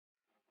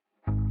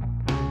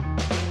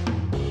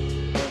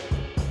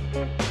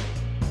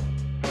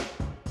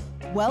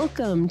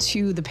Welcome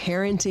to the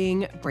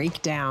Parenting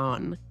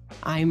Breakdown.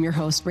 I'm your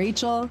host,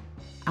 Rachel.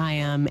 I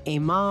am a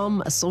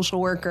mom, a social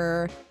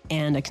worker,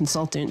 and a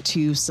consultant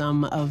to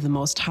some of the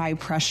most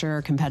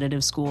high-pressure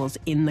competitive schools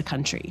in the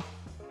country.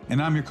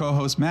 And I'm your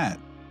co-host, Matt.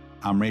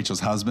 I'm Rachel's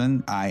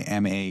husband. I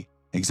am a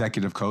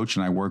executive coach,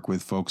 and I work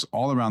with folks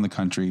all around the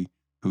country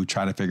who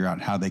try to figure out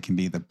how they can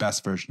be the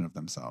best version of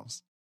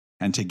themselves.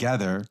 And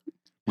together,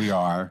 we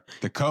are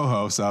the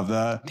co-hosts of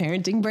the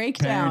Parenting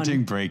Breakdown.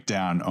 Parenting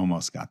Breakdown.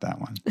 Almost got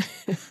that one.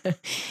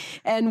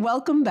 And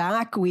welcome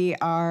back. We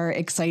are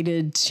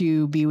excited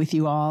to be with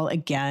you all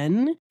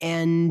again.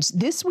 And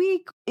this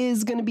week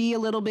is going to be a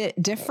little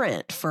bit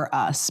different for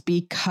us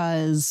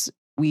because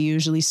we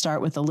usually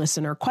start with a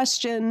listener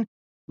question.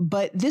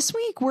 But this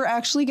week, we're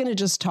actually going to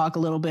just talk a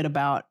little bit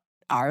about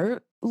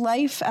our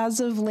life as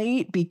of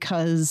late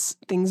because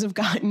things have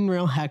gotten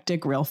real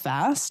hectic real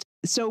fast.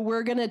 So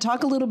we're going to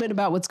talk a little bit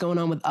about what's going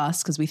on with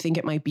us because we think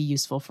it might be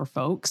useful for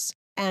folks.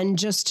 And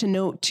just to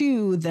note,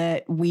 too,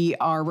 that we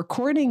are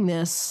recording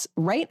this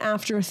right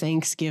after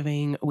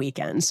Thanksgiving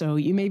weekend. So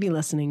you may be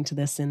listening to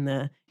this in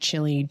the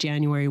chilly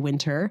January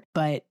winter,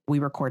 but we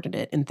recorded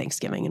it in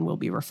Thanksgiving and we'll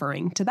be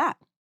referring to that.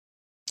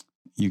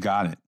 You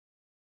got it.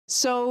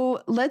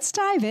 So let's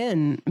dive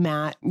in,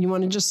 Matt. You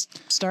want to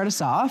just start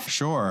us off?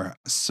 Sure.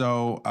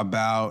 So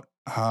about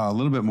a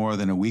little bit more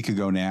than a week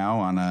ago now,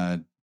 on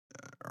a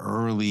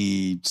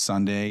early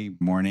Sunday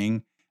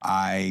morning,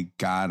 I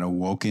got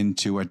awoken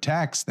to a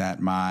text that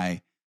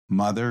my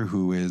mother,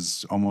 who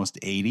is almost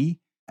 80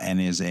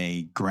 and is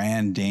a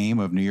grand dame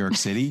of New York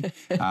City,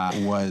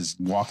 was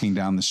walking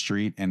down the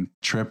street and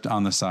tripped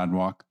on the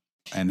sidewalk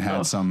and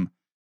had some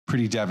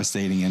pretty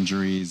devastating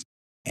injuries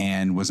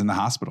and was in the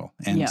hospital.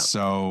 And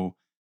so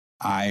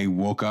I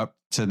woke up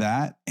to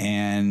that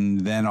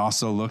and then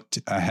also looked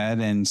ahead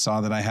and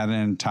saw that I had an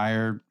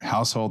entire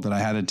household that I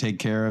had to take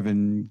care of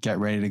and get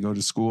ready to go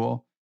to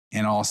school.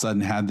 And all of a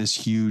sudden had this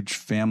huge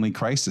family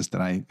crisis that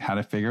I had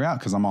to figure out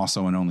because I'm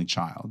also an only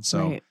child.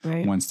 So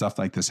when stuff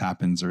like this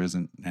happens, there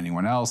isn't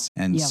anyone else.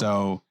 And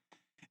so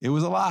it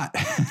was a lot.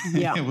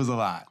 It was a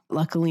lot.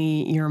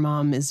 Luckily, your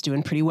mom is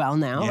doing pretty well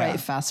now, right?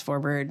 Fast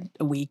forward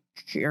a week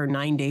or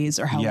 9 days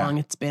or how long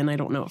it's been. I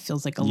don't know. It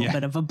feels like a little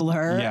bit of a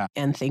blur.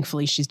 And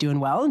thankfully, she's doing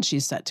well and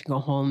she's set to go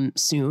home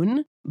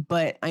soon.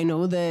 But I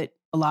know that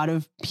a lot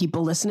of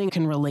people listening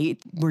can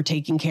relate. We're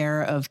taking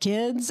care of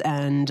kids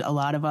and a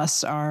lot of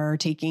us are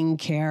taking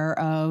care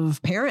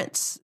of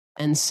parents.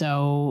 And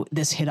so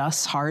this hit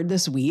us hard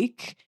this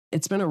week.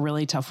 It's been a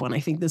really tough one.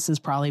 I think this has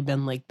probably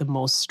been like the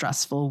most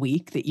stressful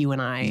week that you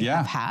and I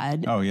have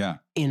had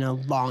in a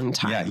long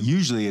time. Yeah,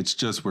 usually it's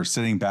just we're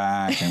sitting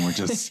back and we're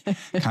just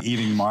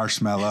eating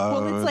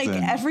marshmallows. Well, it's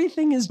like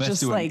everything is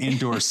just like an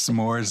indoor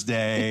s'mores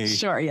day.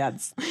 Sure,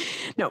 yes.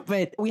 No,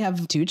 but we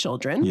have 2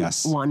 children.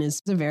 Yes. One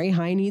is a very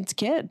high needs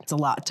kid. It's a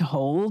lot to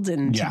hold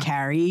and to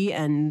carry.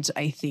 And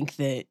I think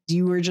that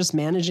you were just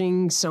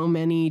managing so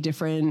many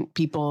different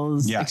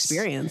people's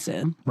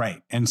experiences.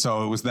 Right. And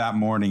so it was that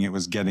morning, it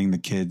was getting the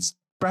kids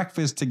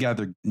breakfast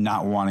together,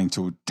 not wanting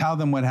to tell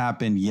them what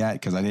happened yet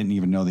because I didn't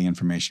even know the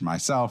information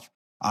myself.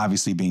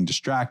 Obviously being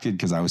distracted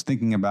because I was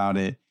thinking about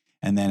it.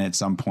 And then at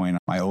some point,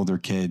 my older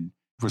kid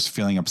was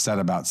feeling upset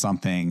about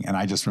something. And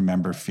I just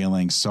remember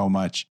feeling so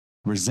much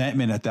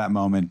resentment at that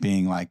moment,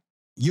 being like,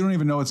 you don't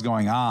even know what's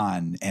going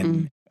on.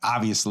 And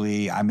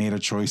obviously I made a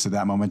choice at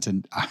that moment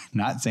to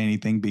not say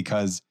anything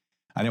because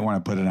I didn't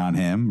want to put it on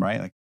him,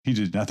 right? Like he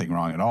did nothing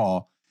wrong at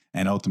all.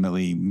 And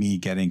ultimately me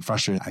getting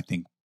frustrated, I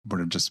think would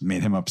have just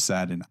made him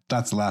upset. And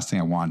that's the last thing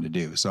I wanted to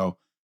do. So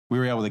we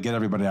were able to get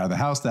everybody out of the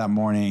house that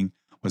morning,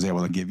 was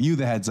able to give you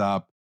the heads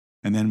up.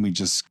 And then we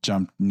just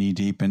jumped knee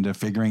deep into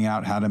figuring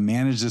out how to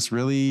manage this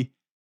really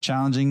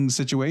challenging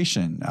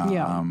situation.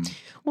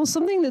 Well,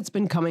 something that's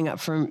been coming up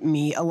for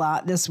me a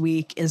lot this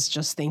week is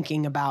just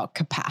thinking about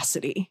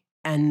capacity,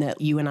 and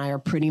that you and I are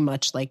pretty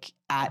much like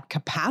at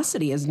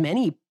capacity, as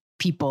many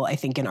people, I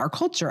think, in our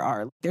culture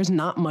are. There's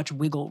not much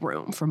wiggle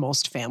room for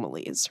most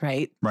families,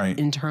 right? Right.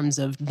 In terms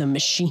of the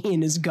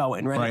machine is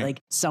going, right?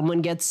 Like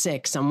someone gets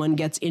sick, someone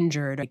gets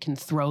injured, it can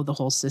throw the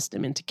whole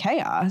system into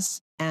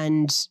chaos.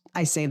 And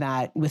I say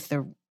that with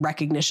the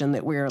recognition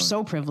that we're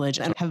so privileged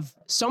and have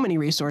so many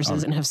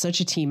resources and have such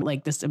a team,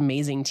 like this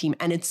amazing team.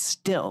 And it's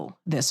still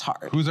this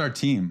hard. Who's our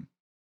team?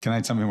 Can I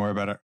tell me more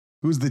about it?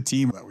 Who's the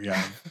team that we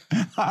have?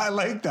 I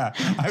like that.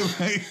 I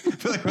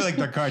feel like we're like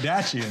the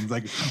Kardashians.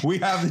 Like we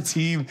have the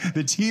team.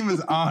 The team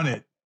is on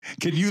it.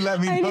 Can you let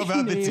me know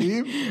about the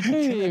team?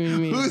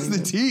 Who's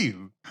the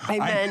team? I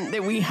meant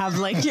that we have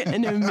like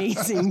an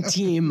amazing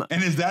team.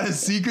 And is that a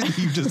secret that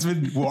you've just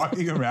been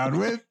walking around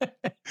with?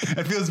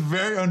 It feels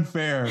very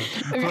unfair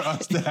for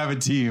us to have a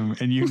team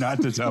and you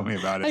not to tell me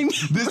about it.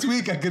 This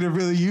week I could have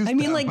really used them.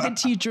 Like the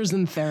teachers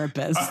and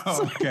therapists.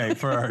 Oh, okay,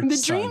 for our the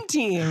son. Dream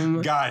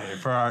team. Got it.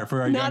 For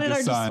our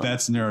youngest son.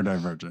 That's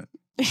neurodivergent.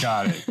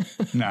 Got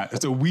it.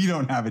 Not. So we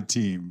don't have a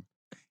team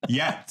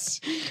yet.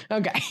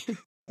 Okay.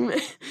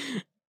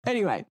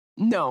 Anyway,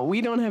 no,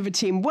 we don't have a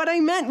team. What I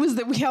meant was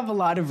that we have a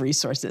lot of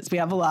resources. We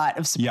have a lot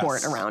of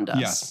support around us.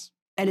 Yes.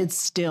 And it's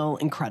still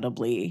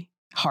incredibly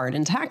hard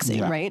and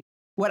taxing, right?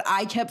 What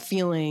I kept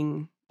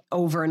feeling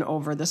over and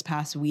over this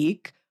past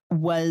week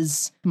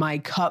was my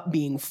cup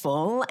being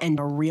full and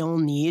a real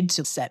need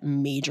to set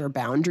major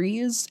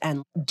boundaries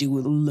and do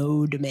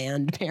low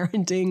demand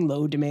parenting,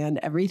 low demand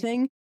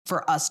everything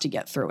for us to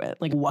get through it.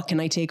 Like, what can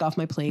I take off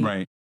my plate?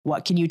 Right.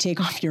 What can you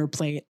take off your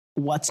plate?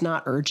 What's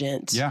not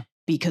urgent? Yeah.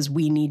 Because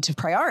we need to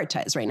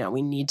prioritize right now.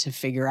 We need to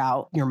figure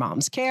out your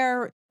mom's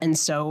care. And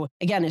so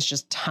again, it's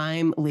just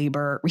time,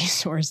 labor,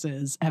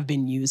 resources have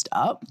been used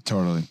up.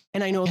 Totally.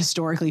 And I know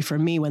historically for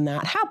me, when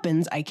that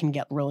happens, I can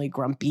get really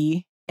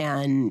grumpy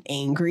and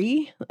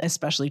angry,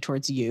 especially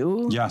towards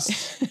you.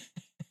 Yes.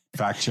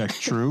 Fact check.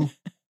 True.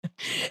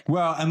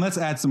 Well, and let's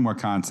add some more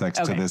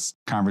context to this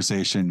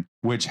conversation,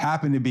 which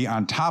happened to be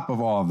on top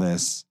of all of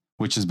this,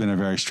 which has been a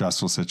very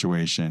stressful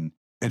situation.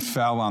 It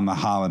fell on the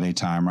holiday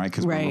time, right?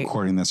 Because we're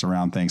recording this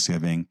around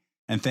Thanksgiving.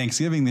 And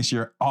Thanksgiving this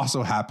year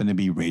also happened to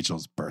be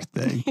Rachel's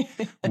birthday,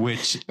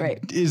 which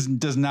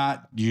does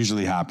not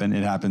usually happen.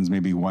 It happens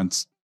maybe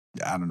once,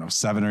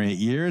 7 or 8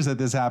 years that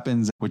this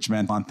happens, which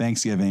meant on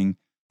Thanksgiving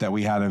that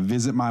we had to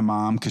visit my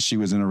mom because she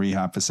was in a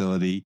rehab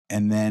facility.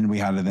 And then we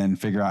had to then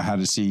figure out how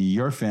to see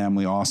your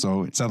family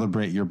also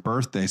celebrate your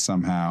birthday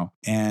somehow.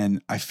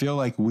 And I feel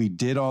like we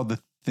did all the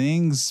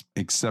things,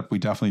 except we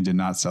definitely did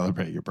not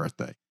celebrate your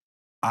birthday.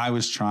 I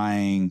was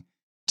trying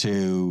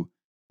to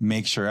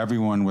make sure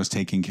everyone was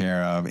taken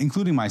care of,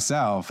 including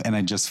myself. And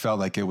I just felt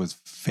like it was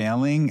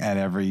failing at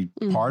every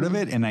part of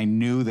it. And I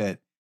knew that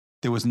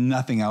there was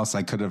nothing else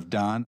I could have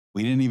done.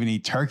 We didn't even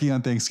eat turkey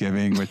on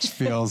Thanksgiving, which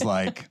feels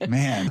like,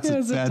 man,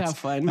 that's a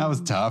tough one. That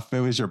was tough.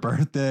 It was your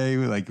birthday.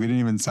 Like, we didn't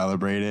even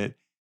celebrate it.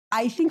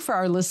 I think for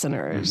our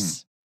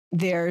listeners,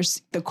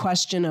 there's the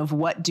question of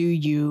what do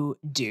you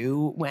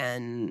do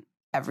when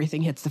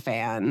everything hits the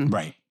fan?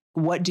 Right.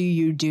 What do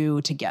you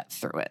do to get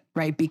through it?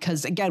 Right.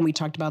 Because again, we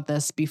talked about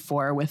this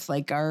before with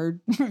like our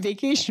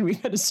vacation. We've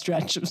had a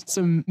stretch of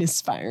some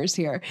misfires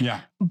here.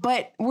 Yeah.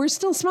 But we're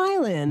still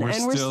smiling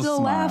we're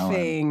still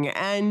laughing.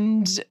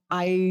 And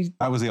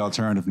that was the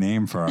alternative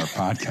name for our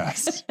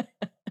podcast.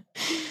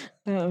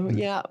 Oh,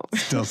 yeah.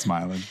 Still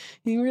smiling.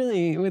 You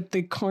really, with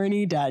the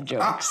corny dad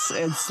jokes,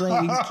 it's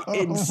like,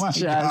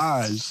 it's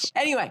gosh.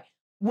 Anyway.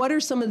 What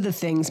are some of the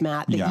things,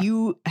 Matt, that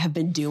you have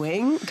been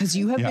doing? Because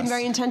you have been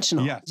very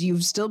intentional. Yes.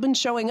 You've still been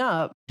showing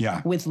up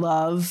with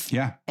love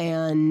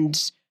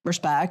and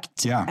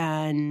respect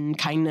and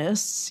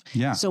kindness.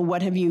 Yeah. So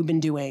what have you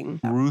been doing?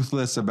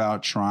 Ruthless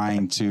about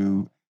trying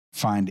to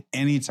find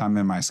any time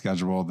in my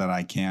schedule that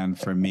I can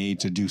for me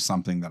to do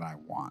something that I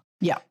want.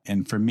 Yeah.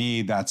 And for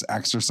me, that's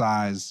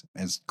exercise,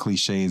 as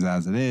cliches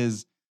as it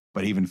is,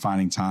 but even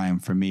finding time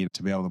for me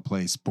to be able to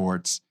play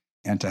sports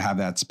and to have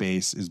that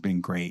space has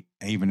been great.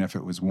 Even if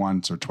it was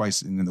once or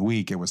twice in the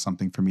week, it was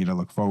something for me to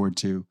look forward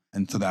to.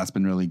 And so that's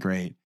been really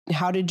great.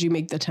 How did you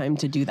make the time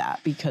to do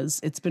that?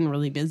 Because it's been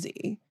really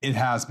busy. It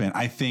has been.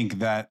 I think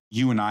that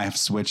you and I have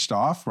switched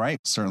off, right?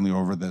 Certainly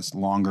over this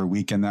longer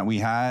weekend that we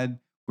had,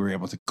 we were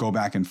able to go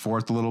back and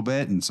forth a little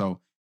bit. And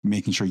so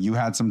making sure you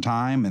had some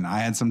time and I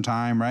had some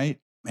time, right?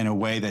 In a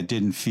way that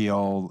didn't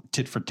feel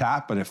tit for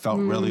tat, but it felt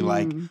really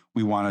like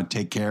we want to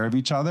take care of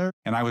each other.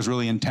 And I was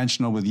really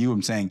intentional with you.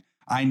 I'm saying,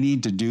 I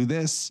need to do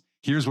this.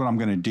 Here's what I'm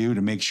going to do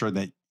to make sure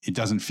that it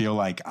doesn't feel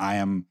like I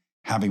am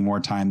having more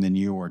time than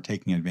you or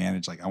taking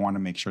advantage. Like, I want to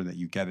make sure that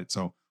you get it.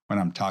 So when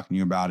I'm talking to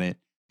you about it,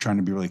 trying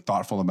to be really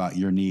thoughtful about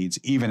your needs,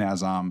 even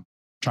as I'm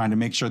trying to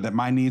make sure that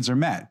my needs are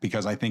met.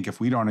 Because I think if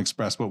we don't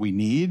express what we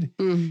need,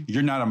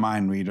 you're not a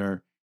mind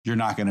reader. You're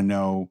not going to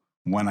know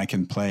when I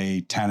can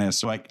play tennis.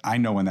 So like, I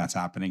know when that's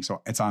happening.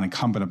 So it's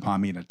incumbent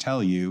upon me to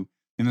tell you.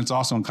 And it's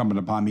also incumbent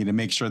upon me to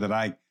make sure that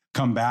I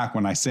come back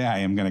when I say I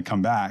am going to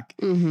come back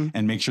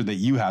and make sure that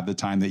you have the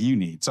time that you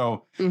need.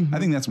 So I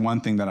think that's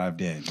one thing that I've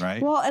did, right?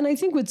 Well, and I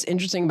think what's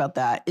interesting about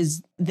that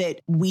is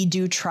that we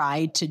do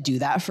try to do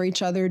that for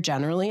each other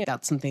generally.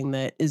 That's something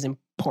that is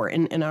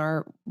important in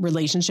our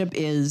relationship,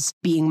 is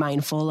being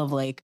mindful of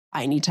like,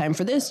 I need time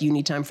for this, you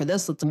need time for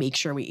this. Let's make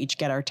sure we each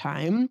get our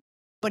time.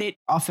 But it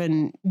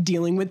often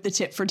dealing with the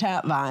tit for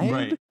tat vibe.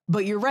 Right.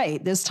 But you're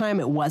right. This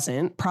time it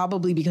wasn't,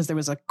 probably because there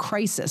was a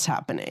crisis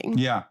happening.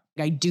 Yeah.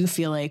 I do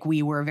feel like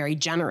we were very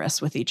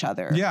generous with each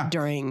other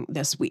during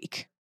this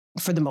week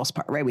for the most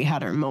part, right? We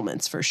had our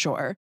moments for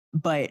sure.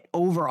 But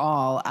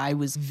overall, I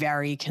was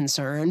very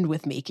concerned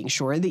with making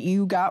sure that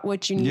you got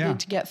what you needed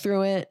to get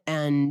through it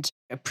and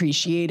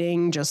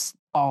appreciating just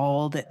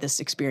all that this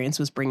experience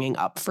was bringing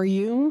up for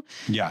you.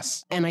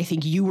 Yes. And I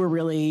think you were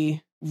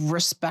really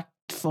respectful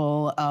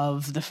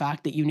of the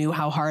fact that you knew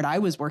how hard I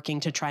was working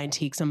to try and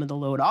take some of the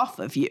load off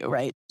of you,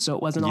 right? So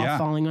it wasn't all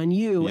falling on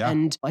you. Yeah.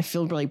 And I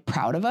feel really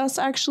proud of us,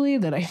 actually,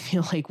 that I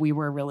feel like we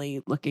were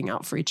really looking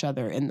out for each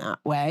other in that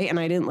way. And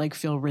I didn't like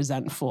feel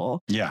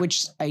resentful,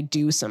 which I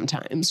do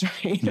sometimes,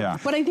 right? Yeah.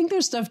 But I think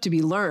there's stuff to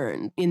be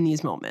learned in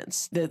these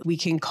moments, that we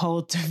can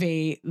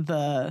cultivate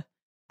the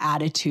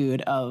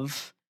attitude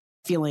of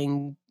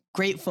feeling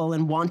grateful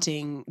and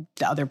wanting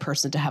the other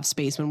person to have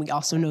space when we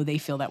also know they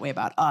feel that way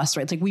about us,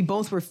 right? It's like we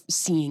both were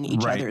seeing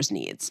each other's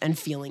needs and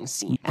feeling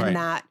seen. And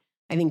that,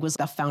 I think was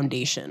the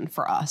foundation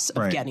for us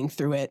of Right. getting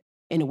through it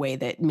in a way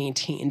that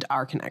maintained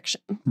our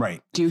connection.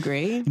 Right. Do you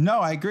agree? No,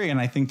 I agree. And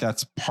I think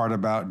that's part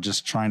about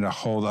just trying to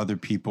hold other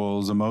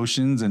people's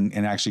emotions and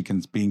actually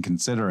being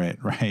considerate,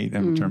 right?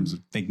 In terms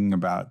of thinking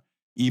about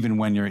even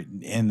when you're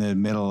in the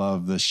middle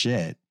of the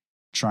shit,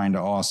 trying to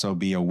also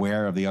be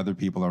aware of the other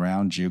people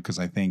around you. Because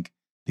I think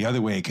the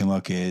other way it can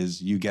look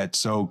is you get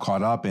so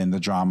caught up in the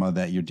drama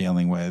that you're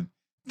dealing with,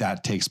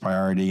 that takes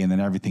priority, and then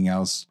everything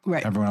else,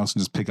 Right. everyone else can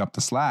just pick up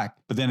the slack.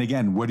 But then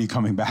again, what are you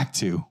coming back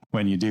to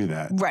when you do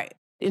that? Right.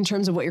 In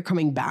terms of what you're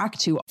coming back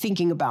to,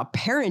 thinking about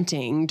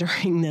parenting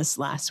during this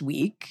last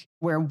week,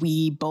 where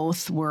we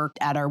both worked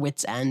at our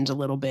wits' end a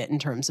little bit in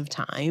terms of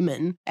time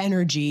and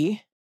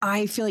energy,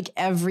 I feel like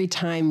every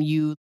time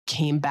you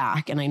came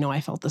back, and I know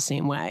I felt the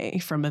same way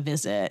from a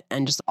visit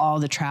and just all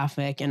the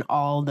traffic and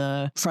all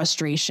the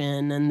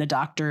frustration and the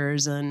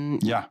doctors,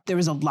 and Yeah. there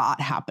was a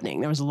lot happening.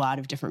 There was a lot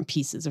of different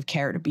pieces of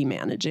care to be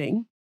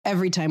managing.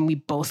 Every time we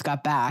both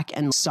got back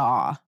and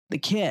saw the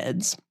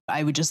kids,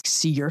 I would just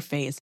see your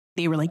face.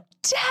 They were like,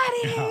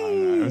 Daddy.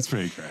 Oh, no, it's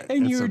pretty great.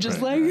 And It's you so were just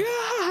pretty like, great.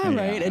 ah,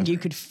 right? Yeah. And you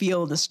could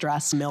feel the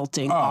stress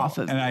melting off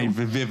of and you.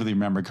 I vividly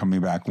remember coming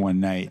back one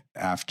night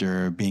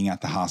after being at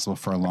the hospital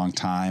for a long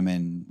time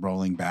and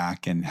rolling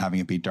back and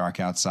having it be dark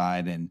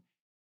outside and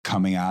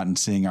coming out and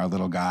seeing our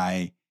little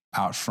guy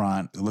out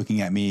front looking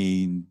at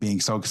me and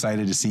being so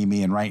excited to see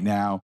me. And right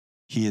now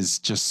he is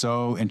just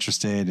so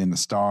interested in the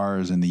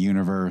stars and the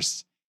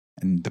universe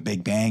and the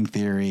Big Bang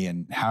Theory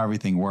and how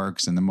everything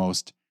works, and the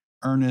most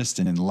earnest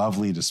and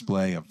lovely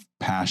display of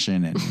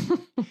passion and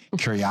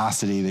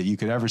curiosity that you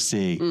could ever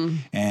see.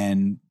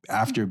 And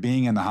after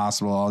being in the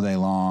hospital all day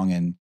long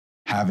and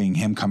having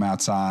him come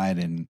outside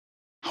and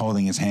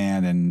holding his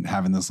hand and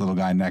having this little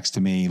guy next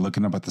to me,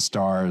 looking up at the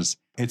stars,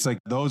 it's like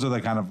those are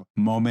the kind of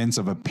moments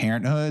of a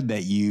parenthood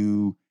that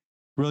you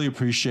really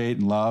appreciate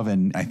and love.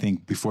 And I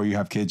think before you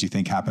have kids, you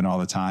think happen all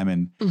the time.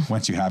 And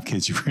once you have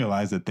kids, you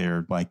realize that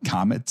they're like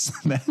comets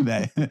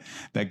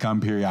that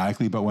come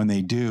periodically. But when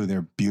they do,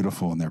 they're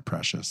beautiful and they're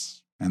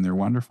precious and they're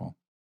wonderful.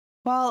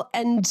 Well,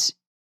 and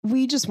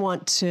we just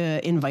want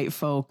to invite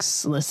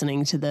folks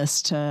listening to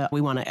this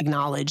we want to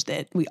acknowledge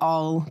that we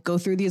all go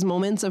through these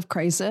moments of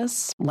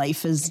crisis.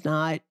 Life is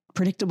not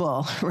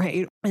predictable,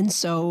 right? And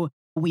so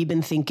we've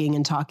been thinking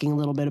and talking a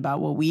little bit about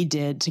what we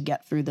did to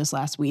get through this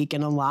last week.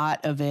 And a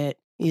lot of it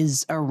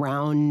is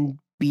around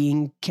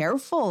being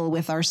careful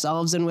with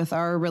ourselves and with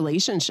our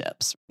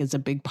relationships. It's a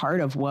big part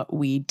of what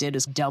we did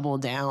is double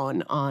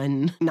down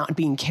on not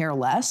being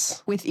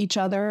careless with each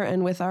other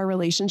and with our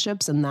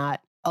relationships. And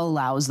that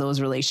allows those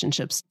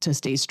relationships to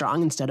stay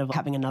strong instead of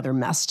having another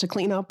mess to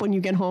clean up when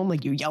you get home.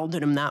 Like you yelled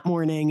at him that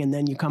morning and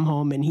then you come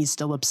home and he's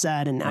still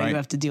upset and now you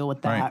have to deal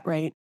with that,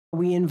 right?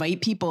 We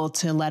invite people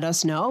to let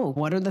us know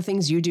what are the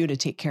things you do to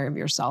take care of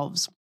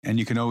yourselves. And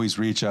you can always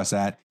reach us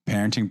at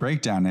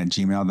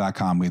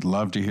parentingbreakdown@gmail.com. We'd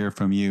love to hear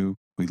from you.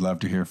 We'd love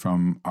to hear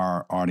from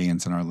our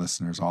audience and our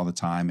listeners all the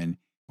time. And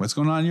what's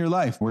going on in your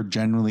life? We're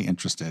genuinely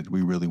interested.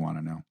 We really want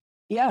to know.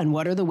 Yeah. And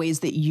what are the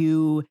ways that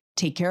you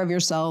take care of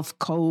yourself,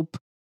 cope,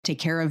 take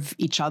care of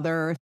each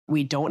other?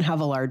 We don't have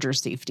a larger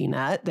safety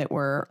net that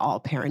we're all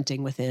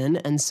parenting within.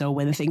 And so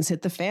when things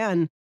hit the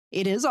fan,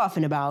 it is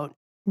often about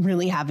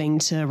really having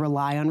to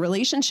rely on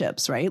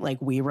relationships, right?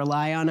 Like we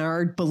rely on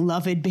our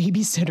beloved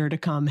babysitter to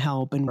come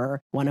help, and we're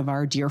one of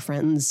our dear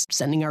friends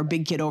sending our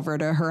big kid over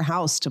to her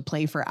house to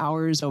play for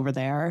hours over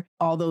there.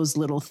 All those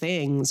little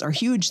things are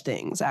huge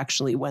things,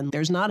 actually, when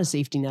there's not a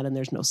safety net and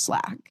there's no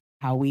slack.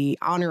 How we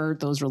honor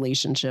those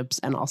relationships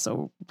and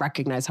also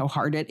recognize how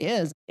hard it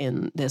is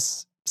in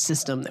this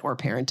system that we're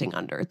parenting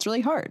under. It's really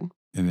hard.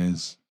 It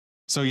is.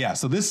 So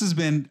this has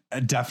been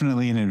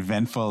definitely an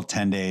eventful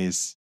 10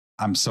 days.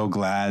 I'm so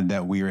glad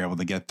that we were able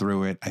to get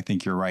through it. I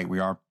think you're right. We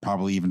are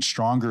probably even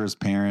stronger as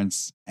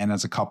parents and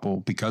as a couple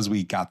because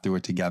we got through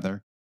it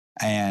together.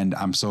 And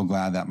I'm so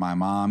glad that my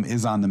mom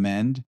is on the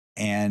mend.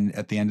 And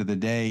at the end of the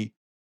day,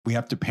 we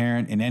have to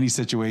parent in any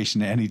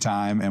situation at any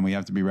time, and we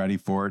have to be ready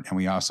for it. And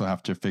we also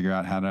have to figure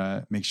out how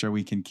to make sure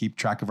we can keep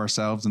track of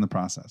ourselves in the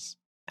process.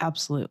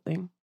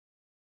 Absolutely.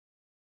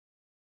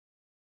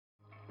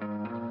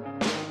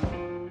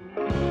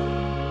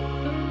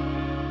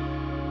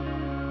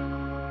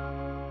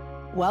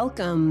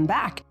 Welcome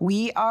back.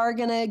 We are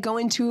going to go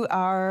into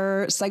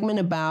our segment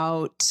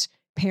about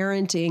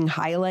parenting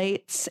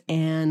highlights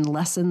and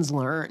lessons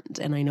learned.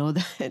 And I know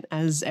that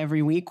as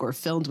every week we're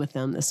filled with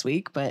them this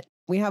week, but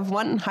we have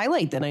one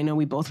highlight that I know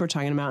we both were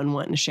talking about and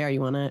wanting to share. You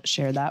want to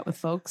share that with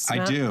folks,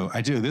 Matt?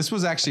 I do. This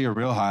was actually a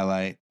real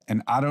highlight.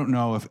 And I don't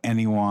know if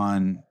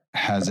anyone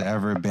has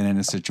ever been in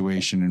a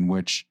situation in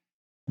which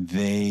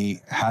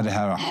they had to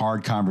have a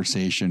hard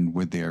conversation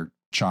with their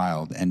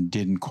child and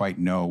didn't quite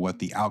know what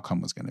the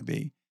outcome was going to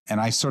be. And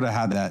I sort of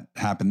had that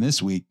happen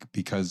this week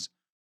because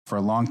for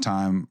a long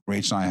time,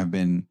 Rachel and I have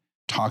been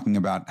talking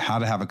about how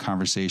to have a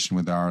conversation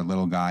with our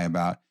little guy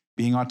about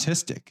being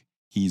autistic.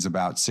 He's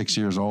about 6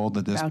 years old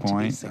at this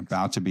point,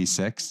 about to be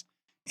 6.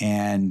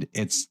 And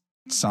it's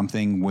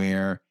something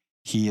where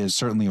he is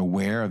certainly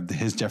aware of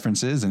his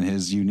differences and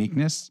his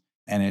uniqueness.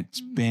 And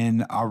it's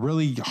been a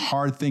really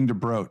hard thing to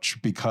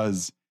broach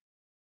because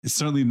it's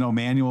certainly no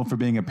manual for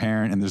being a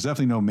parent. And there's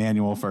definitely no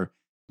manual for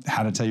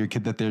how to tell your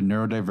kid that they're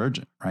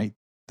neurodivergent, right?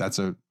 That's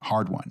a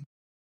hard one.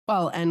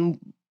 Well, and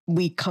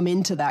we come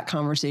into that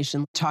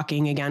conversation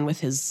talking again with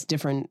his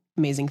different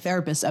amazing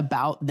therapists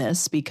about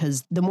this,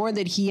 because the more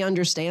that he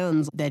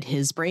understands that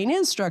his brain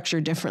is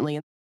structured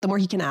differently, the more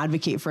he can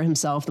advocate for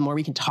himself, the more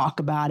we can talk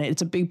about it.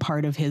 It's a big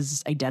part of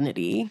his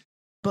identity.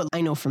 But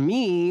I know for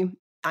me,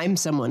 I'm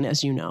someone,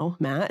 as you know,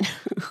 Matt,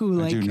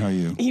 who I do know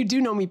you. You do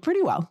know me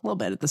pretty well, a little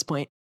bit at this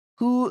point,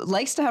 who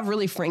likes to have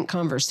really frank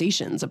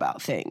conversations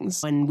about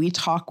things. When we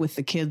talk with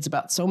the kids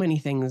about so many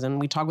things, and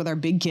we talk with our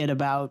big kid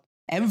about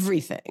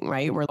everything,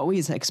 right? We're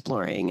always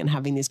exploring and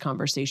having these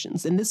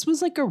conversations. And this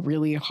was like a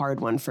really hard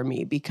one for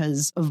me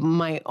because of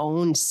my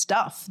own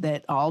stuff,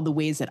 that all the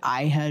ways that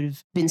I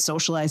have been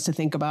socialized to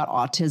think about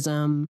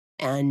autism,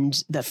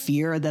 and the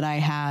fear that I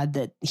had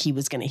that he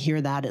was going to hear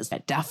that as a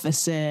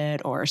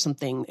deficit or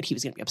something that he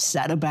was going to be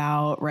upset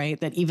about, right?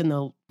 That even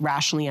though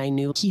rationally I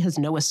knew he has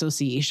no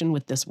association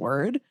with this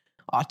word,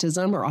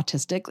 autism or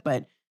autistic,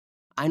 but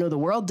I know the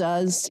world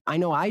does. I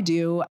know I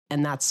do.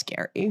 And that's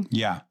scary.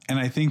 Yeah. And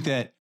I think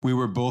that we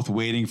were both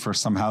waiting for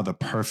somehow the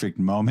perfect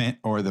moment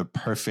or the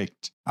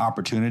perfect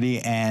opportunity.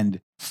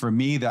 And for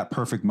me, that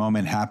perfect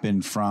moment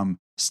happened from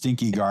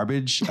stinky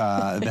garbage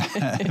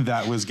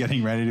that was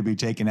getting ready to be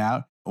taken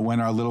out.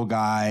 When our little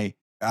guy,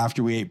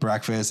 after we ate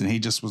breakfast, and he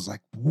just was like,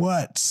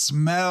 what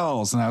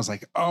smells? And I was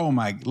like, oh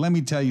my, let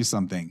me tell you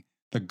something.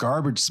 The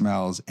garbage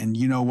smells. And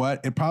you know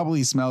what? It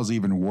probably smells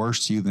even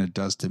worse to you than it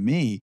does to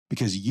me,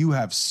 because you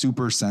have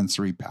super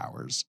sensory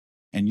powers.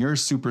 And your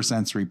super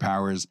sensory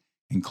powers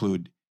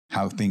include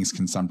how things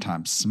can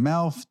sometimes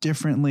smell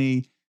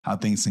differently, how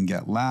things can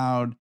get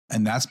loud.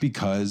 And that's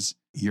because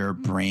your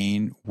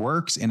brain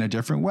works in a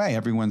different way.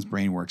 Everyone's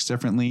brain works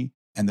differently.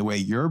 And the way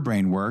your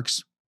brain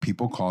works,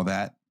 people call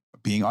that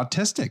being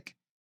autistic.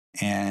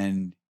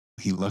 And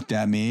he looked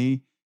at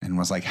me and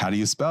was like, how do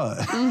you spell it?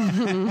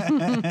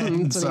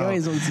 That's what he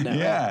always wants to know.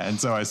 Yeah. And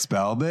so I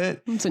spelled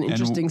it. It's an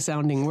interesting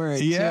sounding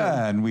word. Yeah.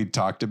 Too. And we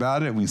talked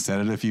about it and we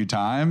said it a few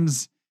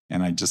times.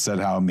 And I just said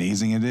how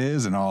amazing it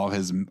is and all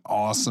his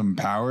awesome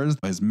powers,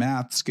 his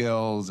math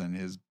skills and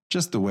his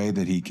just the way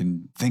that he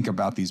can think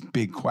about these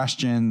big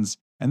questions.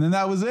 And then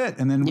that was it.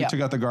 And then we took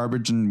out the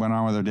garbage and went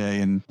on with our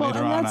day. And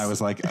later on, I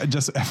was like,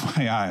 just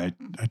FYI,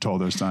 I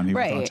told our son he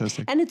was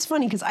autistic. And it's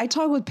funny because I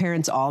talk with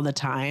parents all the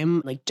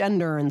time, like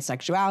gender and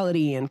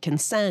sexuality and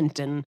consent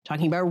and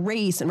talking about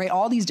race and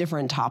all these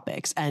different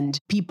topics. And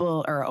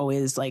people are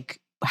always like,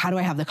 how do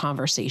I have the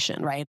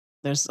conversation, right?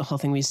 There's a whole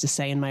thing we used to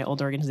say in my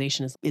old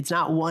organization is it's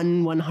not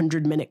one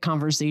 100-minute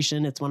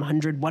conversation. It's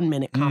 100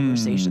 1-minute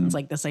conversations.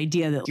 Like this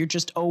idea that you're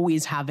just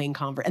always having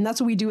and that's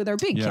what we do with our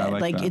big kid.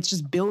 Like it's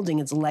just building,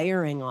 it's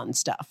layering on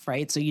stuff,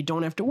 right? So you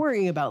don't have to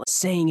worry about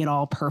saying it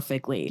all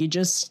perfectly. You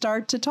just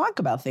start to talk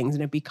about things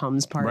and it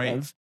becomes part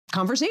of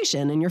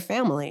conversation in your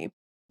family.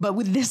 But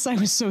with this, I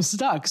was so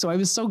stuck. So I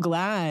was so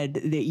glad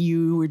that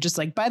you were just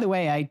like, by the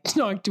way, I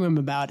talked to him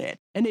about it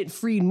and it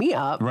freed me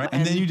up. Right.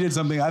 And then you did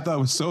something I thought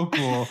was so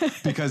cool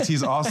because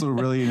he's also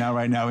really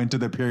right now into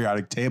the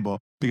periodic table,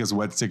 because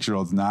what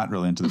 6-year-old's not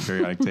really into the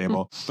periodic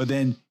table. But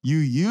then you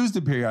use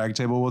the periodic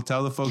table. We'll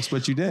tell the folks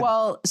what you did.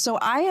 Well, so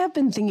I have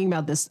been thinking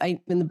about this. I,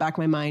 in the back of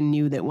my mind,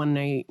 knew that when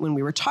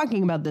we were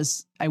talking about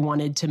this, I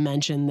wanted to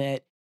mention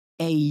that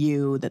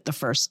AU, that the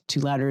first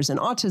 2 letters in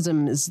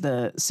autism is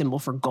the symbol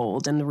for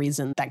gold. And the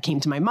reason that came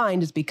to my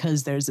mind is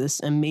because there's this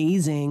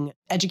amazing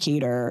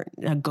educator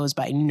that goes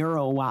by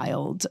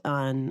NeuroWild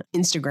on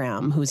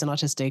Instagram, who's an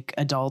autistic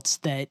adult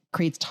that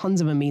creates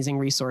tons of amazing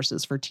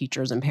resources for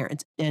teachers and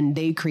parents. And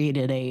they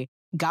created a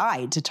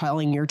guide to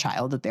telling your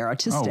child that they're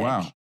autistic. Oh,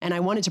 wow. And I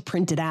wanted to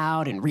print it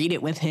out and read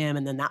it with him.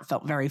 And then that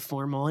felt very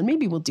formal. And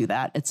maybe we'll do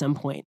that at some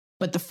point.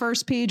 But the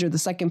first page or the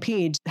second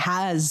page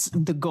has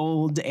the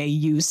gold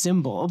AU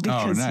symbol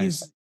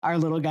because our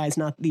little guy's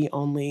not the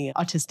only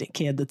autistic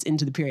kid that's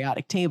into the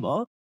periodic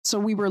table. So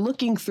we were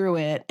looking through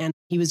it and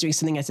he was doing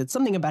something. I said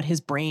something about his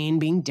brain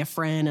being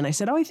different. And I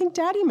said, oh, I think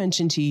Daddy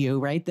mentioned to you,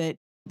 right, that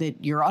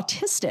you're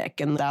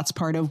autistic. And that's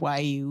part of why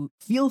you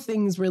feel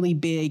things really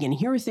big and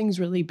hear things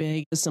really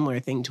big. A similar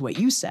thing to what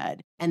you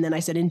said. And then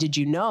I said, and did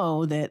you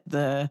know that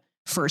the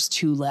first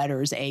 2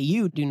 letters,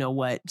 AU, do you know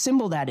what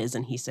symbol that is?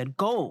 And he said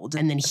gold.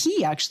 And then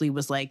he actually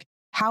was like,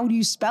 how do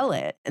you spell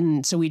it?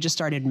 And so we just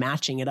started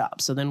matching it up.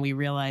 So then we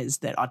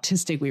realized that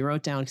autistic, we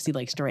wrote down, because he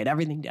likes to write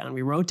everything down.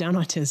 We wrote down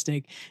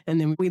autistic. And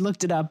then we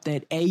looked it up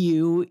that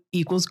AU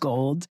equals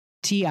gold,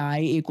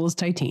 TI equals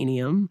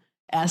titanium,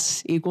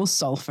 S equals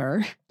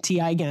sulfur, TI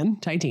again,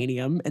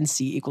 titanium, and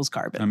C equals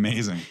carbon.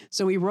 Amazing.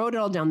 So we wrote it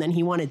all down. Then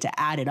he wanted to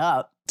add it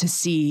up to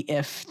see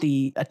if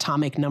the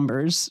atomic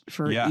numbers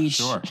for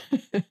each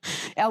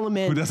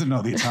element. Who doesn't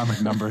know the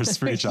atomic numbers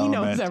for each element?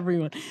 He knows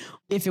everyone.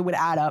 If it would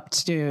add up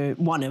to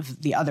one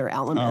of the other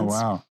elements. Oh,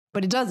 wow.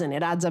 But it doesn't.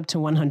 It adds up to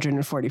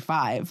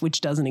 145, which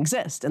doesn't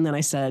exist. And then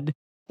I said,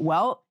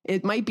 well,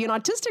 it might be an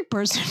autistic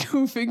person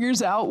who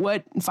figures out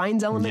what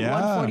finds element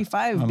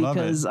 145,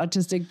 because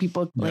autistic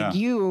people like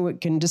you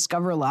can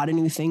discover a lot of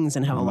new things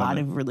and have a lot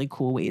of really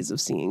cool ways of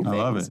seeing things. I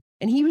love it.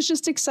 And he was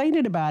just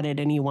excited about it,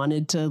 and he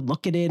wanted to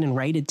look at it and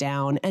write it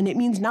down. And it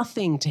means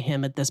nothing to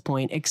him at this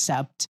point,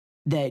 except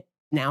that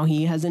now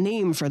he has a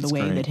name for the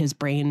way that his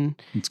brain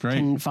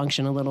can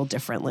function a little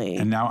differently.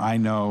 And now I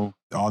know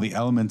all the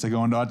elements that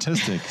go into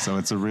autistic. So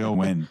it's a real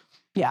win.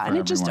 Yeah. And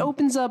it just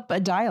opens up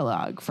a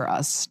dialogue for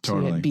us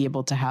to be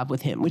able to have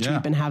with him, which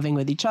we've been having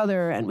with each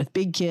other and with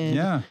Big Kid.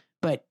 Yeah.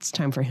 But it's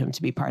time for him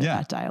to be part of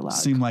that dialogue.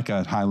 Seemed like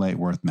a highlight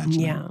worth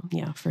mentioning. Yeah.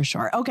 Yeah, for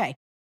sure. Okay.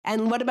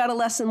 And what about a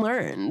lesson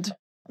learned?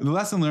 The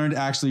lesson learned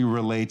actually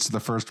relates to the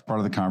first part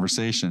of the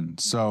conversation.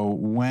 So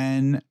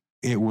when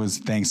it was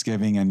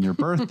Thanksgiving and your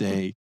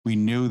birthday, we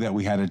knew that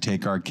we had to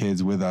take our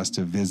kids with us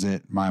to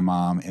visit my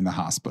mom in the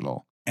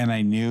hospital. And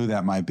I knew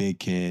that my big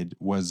kid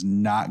was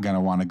not going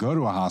to want to go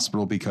to a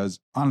hospital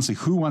because honestly,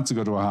 who wants to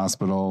go to a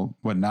hospital?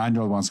 What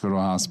 9-year-old wants to go to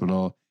a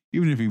hospital?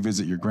 Even if you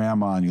visit your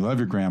grandma and you love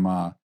your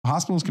grandma,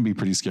 hospitals can be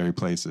pretty scary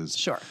places.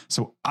 Sure.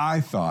 So I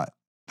thought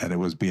that it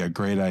would be a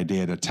great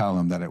idea to tell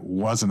him that it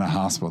wasn't a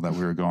hospital that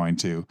we were going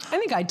to. I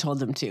think I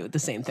told him too, the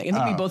same thing. I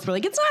think we both were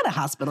like, it's not a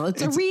hospital.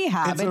 It's a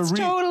rehab. It's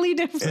totally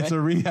different. It's a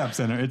rehab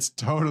center. It's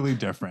totally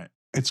different.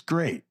 It's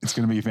great. It's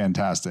going to be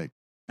fantastic.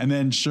 And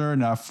then sure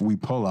enough, we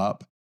pull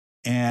up,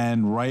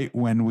 and right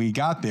when we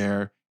got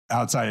there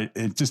outside,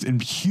 it just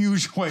in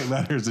huge white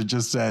letters, it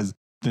just says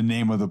the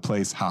name of the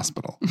place,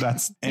 hospital.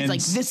 That's it's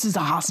like, this is a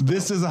hospital.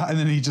 And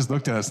then he just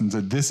looked at us and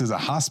said, this is a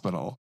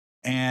hospital.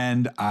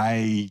 And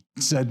I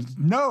said,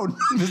 no,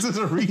 this is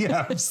a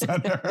rehab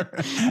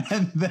center.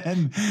 And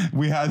then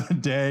we had the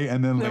day,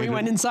 and then later, we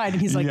went inside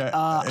and he's like,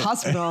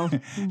 hospital.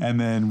 And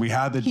then we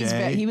had the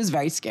day. He was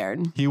very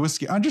scared. He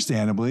was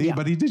understandably,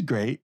 but he did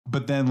great.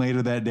 But then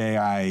later that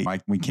day,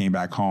 we came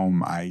back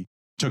home, I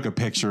took a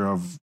picture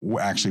of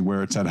actually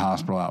where it said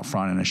hospital out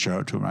front, and I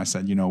showed it to him. I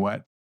said, you know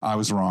what? I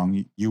was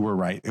wrong. You were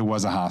right. It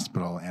was a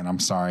hospital. And I'm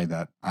sorry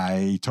that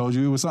I told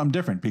you it was something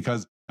different,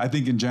 because I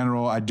think in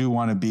general, I do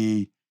want to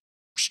be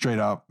straight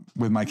up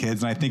with my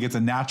kids. And I think it's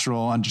a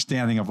natural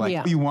understanding of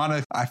I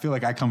feel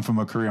like I come from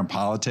a career in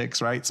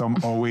politics, right? So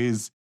I'm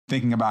always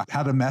thinking about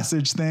how to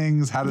message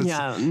things, how to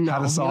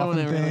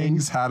soften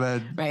things, how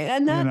to, right.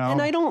 And that,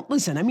 and I don't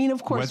listen. I mean,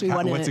 of course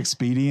what's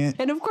expedient.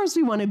 And of course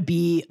we want to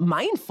be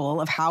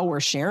mindful of how we're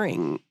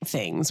sharing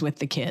things with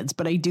the kids.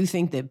 But I do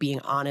think that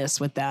being honest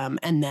with them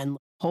and then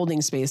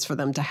holding space for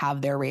them to have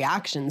their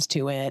reactions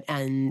to it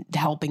and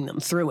helping them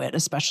through it,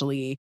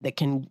 especially that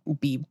can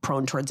be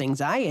prone towards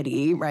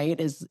anxiety, right,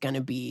 is going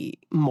to be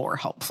more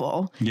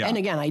helpful. Yeah. And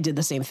again, I did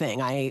the same thing.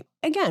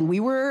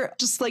 We were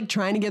just like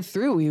trying to get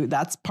through.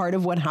 That's part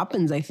of what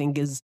happens, I think,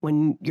 is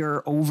when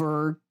you're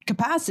over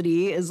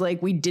capacity, is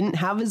like we didn't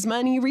have as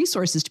many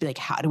resources to be like,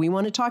 how do we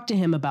want to talk to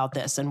him about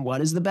this? And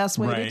what is the best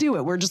way to do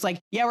it? We're just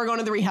like, yeah, we're going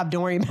to the rehab.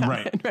 Don't worry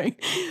about it. Right.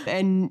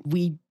 And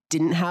we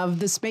didn't have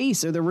the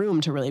space or the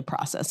room to really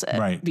process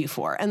it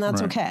before. And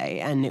that's okay.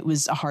 And it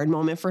was a hard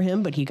moment for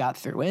him, but he got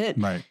through it.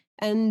 Right.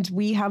 And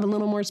we have a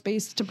little more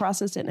space to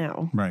process it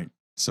now. Right.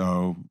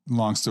 So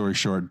long story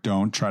short,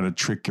 don't try to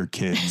trick your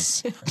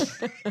kids.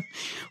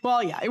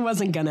 Well, yeah, he was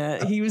going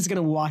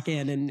to walk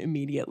in and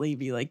immediately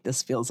be like,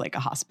 this feels like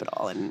a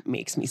hospital and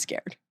makes me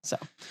scared. So,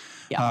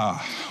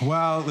 yeah.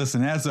 Well,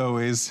 listen, as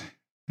always,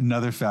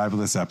 another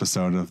fabulous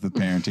episode of the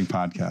Parenting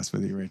Podcast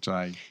with you, Rachel.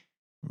 I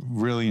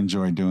really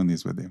enjoyed doing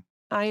these with you.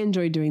 I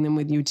enjoy doing them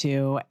with you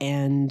too.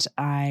 And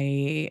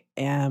I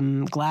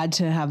am glad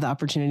to have the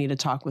opportunity to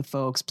talk with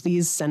folks.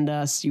 Please send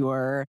us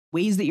your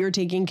ways that you're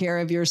taking care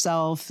of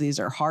yourself. These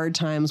are hard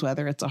times,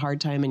 whether it's a hard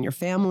time in your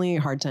family,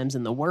 hard times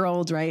in the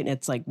world, right?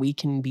 It's like we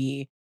can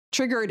be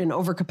triggered in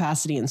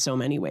overcapacity in so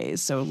many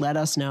ways. So let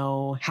us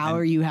know, how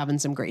are you having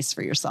some grace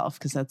for yourself?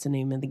 Because that's the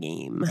name of the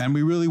game. And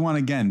we really want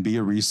to, again, be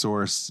a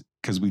resource,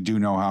 because we do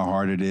know how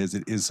hard it is.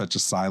 It is such a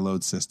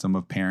siloed system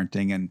of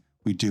parenting, and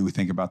we do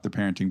think about the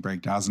parenting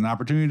breakdowns, an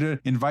opportunity to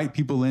invite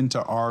people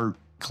into our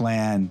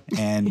clan,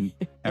 and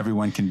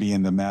everyone can be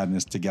in the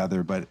madness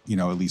together, but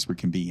at least we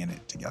can be in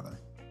it together.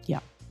 Yeah.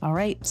 All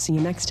right. See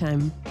you next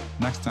time.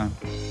 Next time.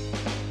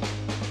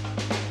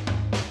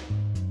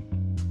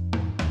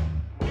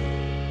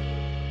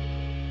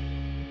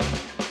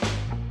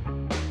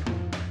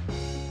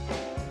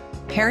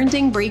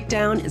 Parenting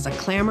Breakdown is a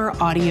Clamor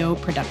audio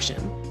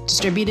production,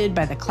 distributed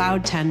by the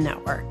Cloud 10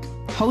 Network.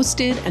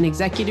 Hosted and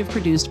executive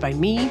produced by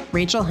me,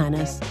 Rachel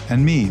Hennis.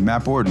 And me,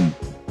 Matt Borden.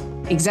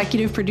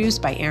 Executive produced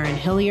by Aaron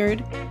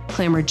Hilliard.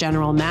 Clamor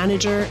General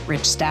Manager,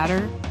 Rich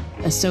Statter.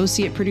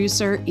 Associate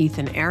Producer,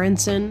 Ethan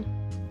Aronson.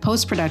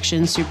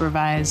 Post-production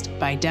supervised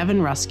by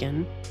Devin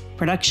Ruskin.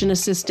 Production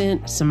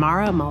Assistant,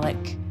 Samara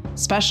Malik.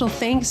 Special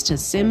thanks to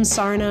Sim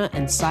Sarna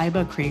and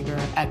Saiba Krieger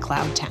at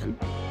Cloud 10.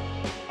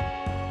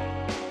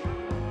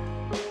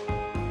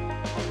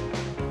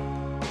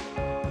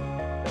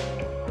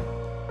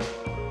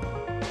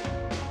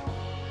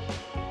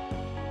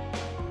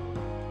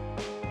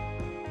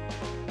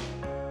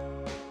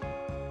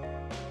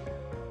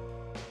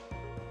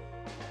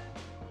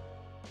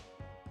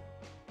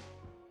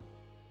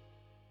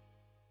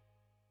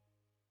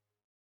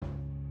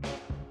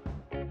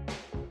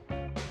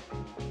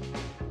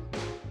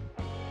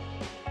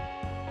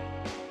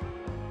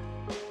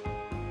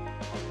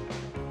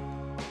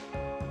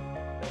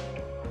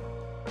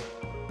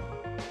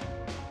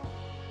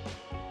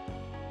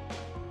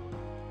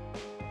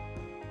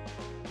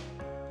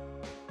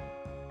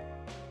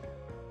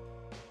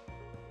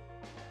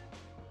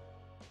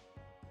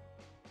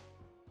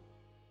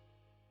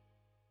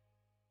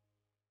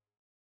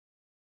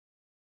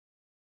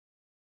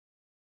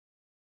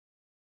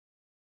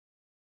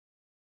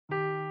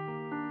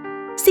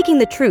 Seeking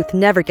the truth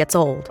never gets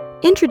old.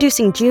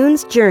 Introducing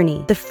June's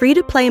Journey, the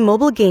free-to-play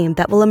mobile game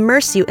that will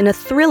immerse you in a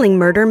thrilling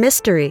murder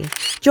mystery.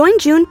 Join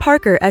June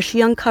Parker as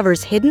she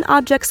uncovers hidden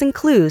objects and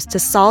clues to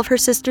solve her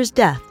sister's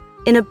death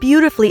in a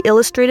beautifully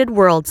illustrated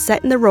world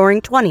set in the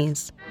Roaring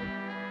 20s.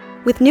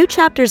 With new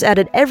chapters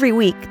added every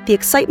week, the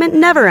excitement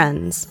never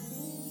ends.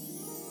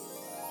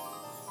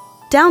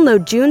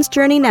 Download June's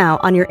Journey now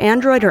on your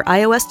Android or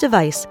iOS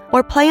device,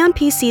 or play on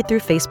PC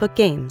through Facebook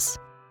Games.